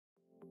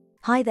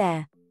Hi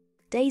there.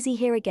 Daisy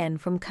here again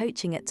from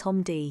Coaching at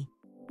Tom D.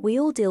 We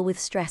all deal with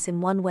stress in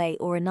one way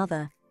or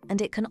another,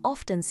 and it can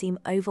often seem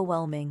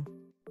overwhelming.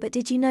 But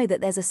did you know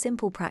that there's a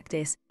simple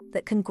practice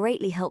that can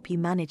greatly help you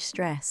manage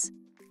stress?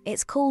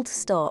 It's called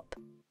Stop,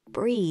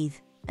 Breathe,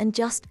 and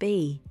Just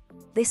Be.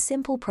 This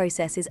simple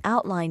process is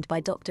outlined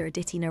by Dr.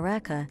 Aditi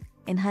Naraka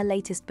in her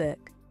latest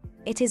book.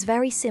 It is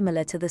very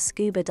similar to the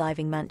scuba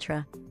diving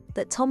mantra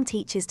that Tom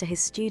teaches to his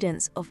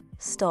students of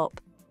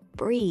Stop,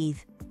 Breathe,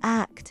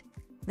 Act.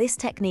 This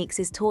technique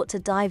is taught to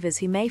divers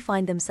who may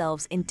find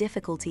themselves in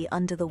difficulty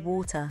under the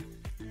water.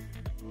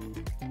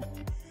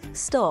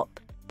 Stop,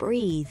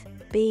 breathe,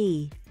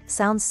 be.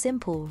 Sounds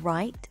simple,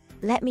 right?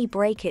 Let me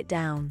break it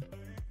down.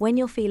 When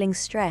you're feeling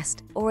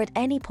stressed or at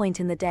any point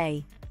in the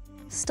day,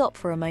 stop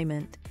for a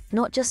moment,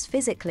 not just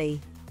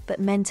physically, but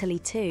mentally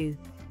too.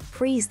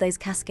 Freeze those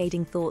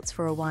cascading thoughts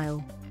for a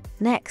while.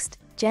 Next,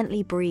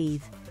 gently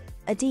breathe.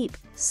 A deep,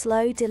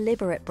 slow,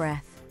 deliberate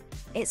breath.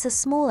 It's a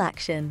small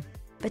action,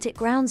 but it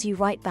grounds you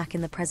right back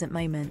in the present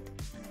moment.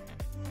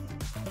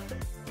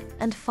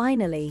 And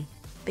finally,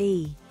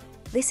 be.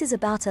 This is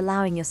about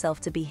allowing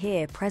yourself to be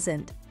here,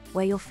 present,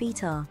 where your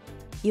feet are.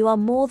 You are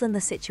more than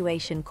the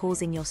situation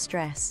causing your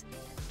stress.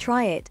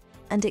 Try it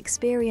and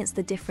experience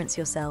the difference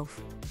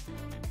yourself.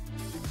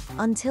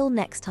 Until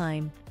next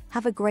time,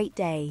 have a great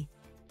day.